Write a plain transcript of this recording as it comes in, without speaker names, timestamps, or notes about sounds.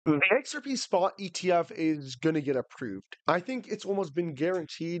The XRP spot ETF is going to get approved. I think it's almost been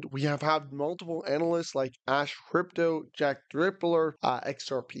guaranteed. We have had multiple analysts like Ash Crypto, Jack Drippler,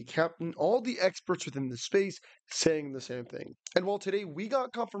 XRP Captain, all the experts within the space saying the same thing. And while today we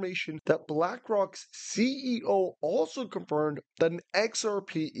got confirmation that BlackRock's CEO also confirmed that an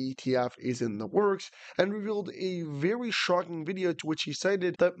XRP ETF is in the works and revealed a very shocking video to which he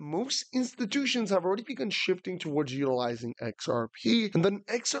cited that most institutions have already begun shifting towards utilizing XRP and that an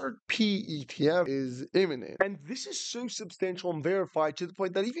XRP ETF is imminent. And this is so substantial and verified to the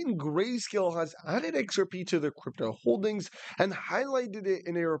point that even Grayscale has added XRP to their crypto holdings and highlighted it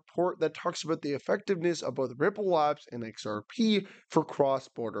in a report that talks about the effectiveness of both Ripple Labs and XRP for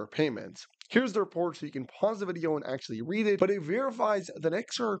cross-border payments. Here's the report so you can pause the video and actually read it, but it verifies that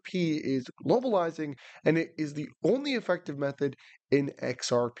XRP is globalizing and it is the only effective method in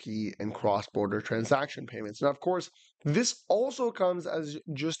XRP and cross-border transaction payments. Now, of course, this also comes as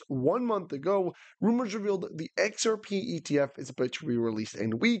just 1 month ago, rumors revealed the XRP ETF is about to be released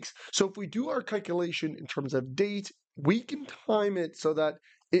in weeks. So if we do our calculation in terms of date, we can time it so that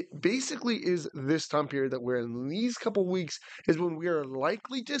it basically is this time period that we're in. These couple weeks is when we are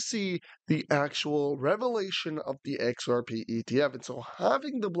likely to see the actual revelation of the XRP ETF. And so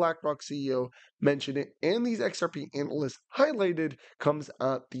having the BlackRock CEO mention it and these XRP analysts highlighted comes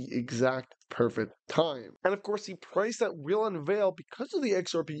at the exact perfect time. And of course, the price that will unveil because of the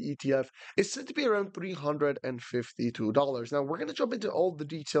XRP ETF is said to be around $352. Now, we're going to jump into all the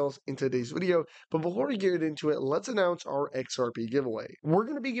details in today's video, but before we get into it, let's announce our XRP giveaway. We're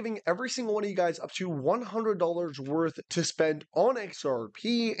going to be giving every single one of you guys up to $100 worth to spend on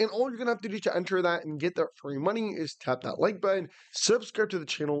XRP, and all you're going to have to do to enter that and get that free money is tap that like button, subscribe to the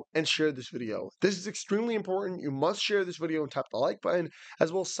channel, and share this video. This is extremely important. You must share this video and tap the like button,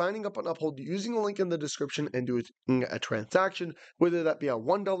 as well as signing up on Uphold using the link in the description and doing a transaction, whether that be a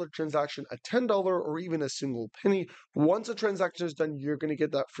 $1 transaction, a $10, or even a single penny. Once a transaction is done, you're going to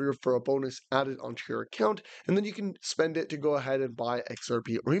get that free for a bonus added onto your account, and then you can spend it to go ahead and buy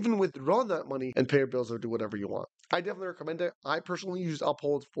XRP or even withdraw that money and pay your bills or do whatever you want. I definitely recommend it. I personally use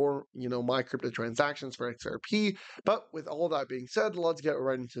Uphold for, my crypto transactions for XRP. But with all that being said, let's get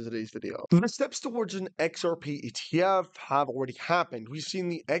right into today's video. The steps towards an XRP ETF have already happened. We've seen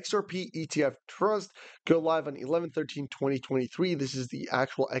the XRP ETF Trust go live on 11/13/2023. This is the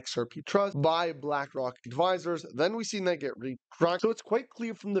actual XRP Trust by BlackRock Advisors. Then we've seen that get retracked. So it's quite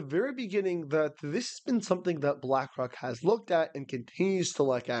clear from the very beginning that this has been something that BlackRock has looked at and continues to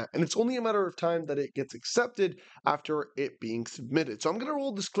look at. And it's only a matter of time that it gets accepted after it being submitted. So I'm going to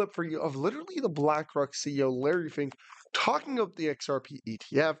roll this clip for you of literally the BlackRock CEO, Larry Fink, talking about the XRP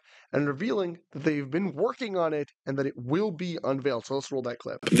ETF and revealing that they've been working on it and that it will be unveiled. So let's roll that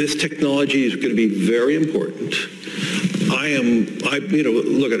clip. This technology is going to be very important.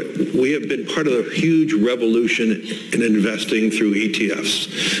 Look at it. We have been part of a huge revolution in investing through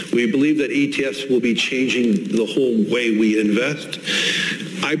ETFs. We believe that ETFs will be changing the whole way we invest.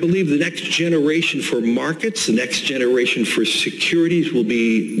 I believe the next generation for markets, the next generation for securities will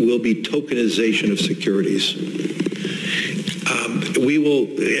be tokenization of securities.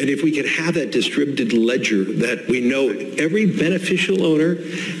 And if we can have that distributed ledger that we know every beneficial owner,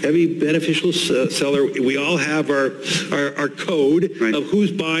 every beneficial seller, we all have our code of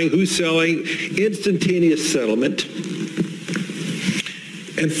who's buying, who's selling, instantaneous settlement.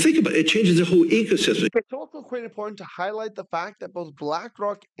 And think about it, it changes the whole ecosystem. It's also quite important to highlight the fact that both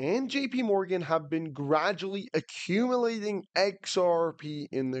BlackRock and JP Morgan have been gradually accumulating XRP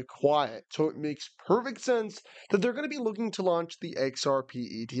in the quiet. So it makes perfect sense that they're going to be looking to launch the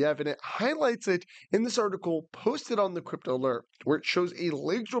XRP ETF, and it highlights it in this article posted on the Crypto Alert, where it shows a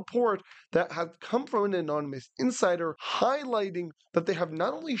leaked report that had come from an anonymous insider highlighting that they have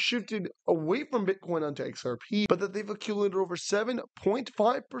not only shifted away from Bitcoin onto XRP, but that they've accumulated over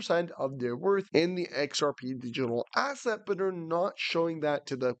 7.5% of their worth in the XRP digital asset, but are not showing that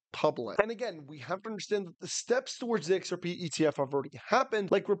to the public. And again, we have to understand that the steps towards the XRP ETF have already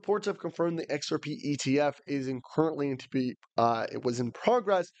happened. Like, reports have confirmed the XRP ETF is currently it was in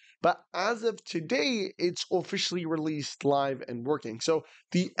progress, but as of today, it's officially released live and working. So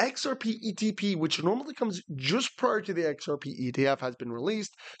the XRP ETP, which normally comes just prior to the XRP ETF, has been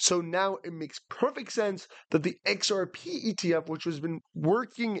released. So now it makes perfect sense that the XRP ETF, which has been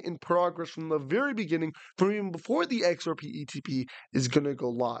working in progress from the very beginning, from even before the XRP ETP, is going to go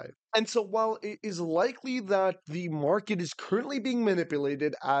live. And so while it is likely that the market is currently being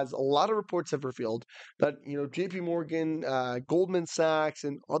manipulated, as a lot of reports have revealed, that JP Morgan, Goldman Sachs,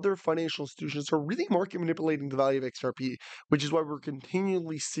 and other financial institutions are really market manipulating the value of XRP, which is why we're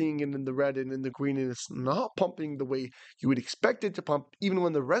continually seeing it in the red and in the green, and it's not pumping the way you would expect it to pump, even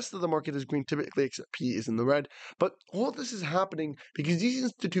when the rest of the market is green. Typically, XRP is in the red. But all this is happening because these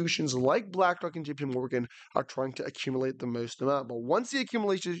institutions like BlackRock and JP Morgan are trying to accumulate the most amount. But once the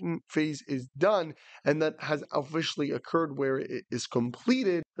accumulation phase is done and that has officially occurred where it is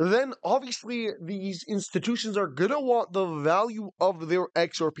completed, then obviously these institutions are going to want the value of their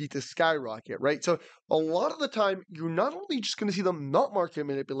XRP to skyrocket, right? So a lot of the time, you're not only just going to see them not market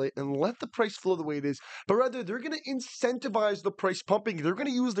manipulate and let the price flow the way it is, but rather they're going to incentivize the price pumping. They're going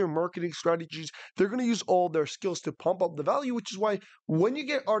to use their marketing strategies. They're going to use all their skills to pump up the value, which is why when you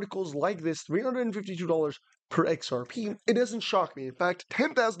get articles like this, $352 per XRP, it doesn't shock me. In fact,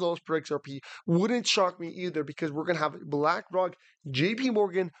 $10,000 per XRP wouldn't shock me either, because we're going to have BlackRock, JP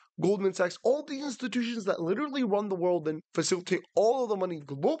Morgan, Goldman Sachs, all these institutions that literally run the world and facilitate all of the money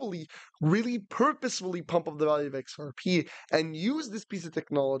globally, really purposefully pump up the value of XRP and use this piece of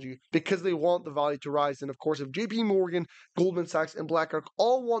technology because they want the value to rise. And of course, if JP Morgan, Goldman Sachs, and BlackRock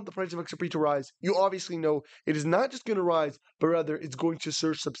all want the price of XRP to rise, you obviously know it is not just going to rise, but rather it's going to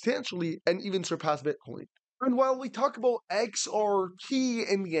surge substantially and even surpass Bitcoin. And while we talk about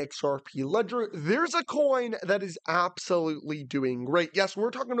XRP and the XRP ledger, there's a coin that is absolutely doing great. Yes,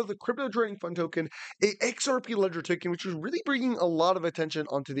 we're talking about the crypto trading fund token, a XRP ledger token, which is really bringing a lot of attention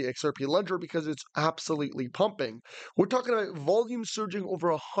onto the XRP ledger because it's absolutely pumping. We're talking about volume surging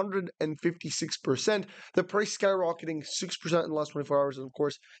over 156%, the price skyrocketing 6% in the last 24 hours. And of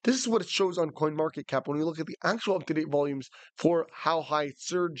course, this is what it shows on CoinMarketCap. When we look at the actual up-to-date volumes for how high it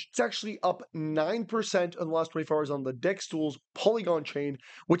surged, it's actually up 9% in the last 24 hours on the DEX tools Polygon chain,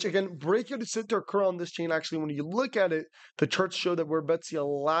 which again, breakout is set to occur on this chain. Actually, when you look at it, the charts show that we're about to see a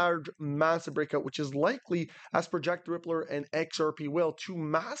large, massive breakout, which is likely, as per Jack the Rippler and XRP Whale, two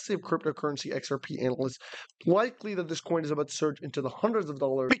massive cryptocurrency XRP analysts, likely that this coin is about to surge into the hundreds of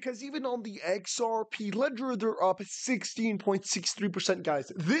dollars, because even on the XRP ledger, they're up 16.63%, guys.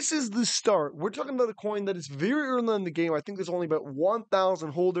 This is the start. We're talking about a coin that is very early in the game. I think there's only about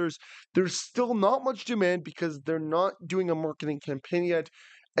 1,000 holders. There's still not much demand because they're not doing a marketing campaign yet.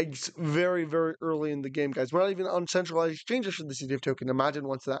 It's very, very early in the game, guys. We're not even on centralized exchanges for the CTF token. Imagine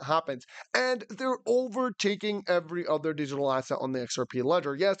once that happens. And they're overtaking every other digital asset on the XRP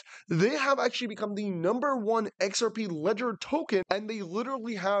ledger. Yes, they have actually become the #1 XRP ledger token, and they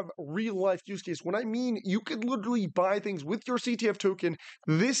literally have real-life use case. When I mean you could literally buy things with your CTF token,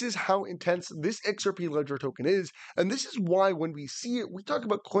 this is how intense this XRP ledger token is. And this is why when we see it, we talk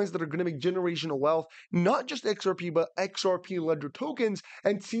about coins that are going to make generational wealth, not just XRP, but XRP ledger tokens.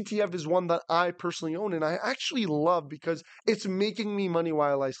 And CTF is one that I personally own, and I actually love because it's making me money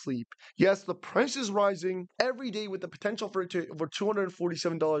while I sleep. Yes, the price is rising every day with the potential for it to over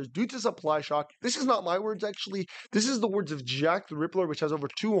 $247 due to supply shock. This is not my words, actually. This is the words of Jack the Rippler, which has over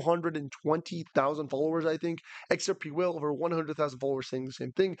 220,000 followers, I think. XRP Whale, over 100,000 followers, saying the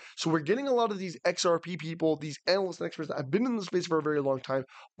same thing. So we're getting a lot of these XRP people, these analysts and experts that have been in the space for a very long time,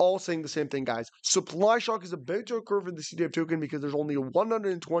 all saying the same thing, guys. Supply shock is about to occur for the CTF token because there's only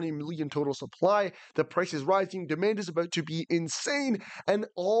 120 million total supply. The price is rising. Demand is about to be insane. And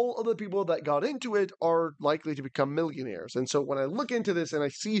all of the people that got into it are likely to become millionaires. And so when I look into this and I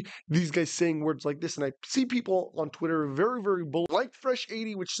see these guys saying words like this, and I see people on Twitter very, very bullish, like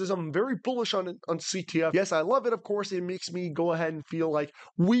Fresh80, which says I'm very bullish on CTF. Yes, I love it. Of course, it makes me go ahead and feel like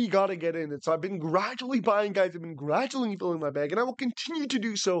we got to get in. And so I've been gradually buying, guys. I've been gradually filling my bag, and I will continue to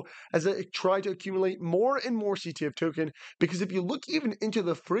do so as I try to accumulate more and more CTF token, because if you look even into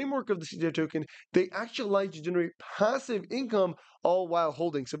the framework of the CTF token, they actually allow you to generate passive income all while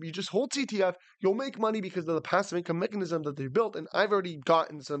holding. So if you just hold CTF, you'll make money because of the passive income mechanism that they built. And I've already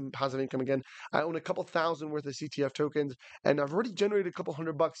gotten some passive income again. I own a couple thousand worth of CTF tokens, and I've already generated a couple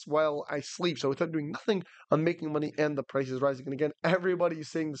 $100 while I sleep. So without doing nothing, I'm making money, and the price is rising. And again, everybody is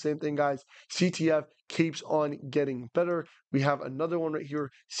saying the same thing, guys. CTF keeps on getting better. We have another one right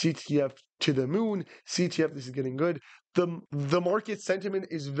here, CTF to the moon. CTF, this is getting good. The market sentiment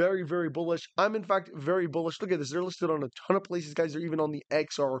is very, very bullish. I'm in fact very bullish. Look at this. They're listed on a ton of places, guys. They're even on the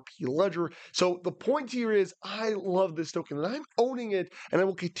XRP ledger. So the point here is I love this token, and I'm owning it, and I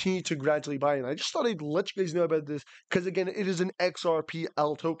will continue to gradually buy it. And I just thought I'd let you guys know about this because, again, it is an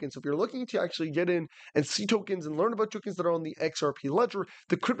XRPL token. So if you're looking to actually get in and see tokens and learn about tokens that are on the XRP ledger,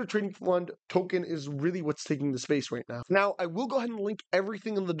 the crypto trading fund token is really what's taking the space right now. Now, I will go ahead and link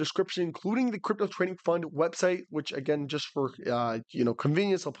everything in the description, including the crypto trading fund website, which again again, just for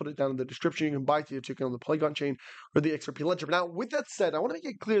convenience, I'll put it down in the description. You can buy ETF token on the Polygon chain or the XRP ledger. But now, with that said, I want to make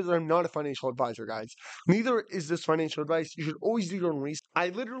it clear that I'm not a financial advisor, guys. Neither is this financial advice. You should always do your own research. I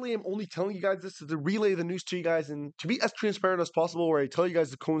literally am only telling you guys this to relay the news to you guys and to be as transparent as possible, where I tell you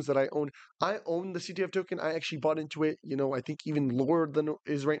guys the coins that I own. I own the CTF token. I actually bought into it, I think even lower than it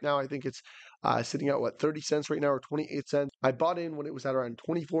is right now. I think it's sitting at 30 cents right now, or 28 cents. I bought in when it was at around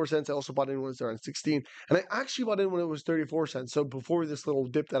 24 cents. I also bought in when it was around 16. And I actually bought in when it was 34 cents. So before this little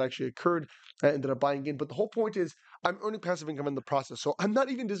dip that actually occurred, I ended up buying in. But the whole point is I'm earning passive income in the process. So I'm not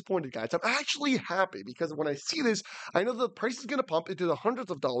even disappointed, guys. I'm actually happy because when I see this, I know the price is going to pump into the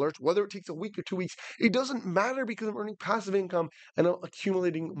hundreds of dollars, whether it takes a week or 2 weeks. It doesn't matter because I'm earning passive income and I'm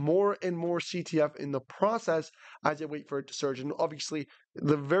accumulating more and more CTF in the process as I wait for it to surge. And obviously,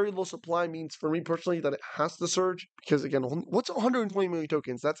 the very low supply means for me personally that it has to surge because, again, what's 120 million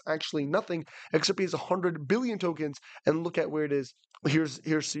tokens? That's actually nothing. XRP is 100 billion tokens, and look at where it is. Here's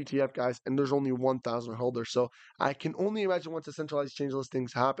CTF, guys, and there's only 1,000 holders. So I can only imagine once the centralized change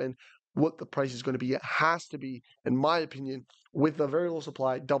listings happen, what the price is going to be. It has to be, in my opinion, with a very low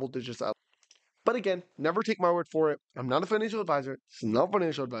supply, double digits out. But again, never take my word for it. I'm not a financial advisor. This is not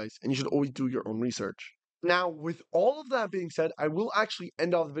financial advice, and you should always do your own research. Now, with all of that being said, I will actually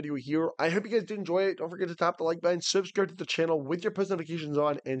end off the video here. I hope you guys did enjoy it. Don't forget to tap the like button, subscribe to the channel with your post notifications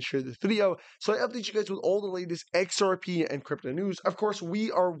on, and share this video so I update you guys with all the latest XRP and crypto news. Of course,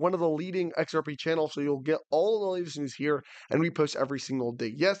 we are one of the leading XRP channels, so you'll get all the latest news here, and we post every single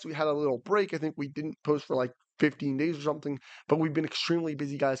day. Yes, we had a little break. I think we didn't post for like 15 days or something, but we've been extremely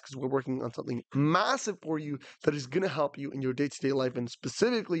busy, guys, because we're working on something massive for you that is going to help you in your day-to-day life, and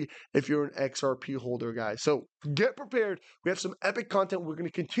specifically if you're an XRP holder, guys. So get prepared. We have some epic content. We're going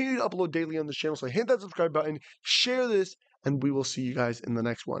to continue to upload daily on this channel, so hit that subscribe button, share this, and we will see you guys in the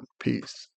next one. Peace.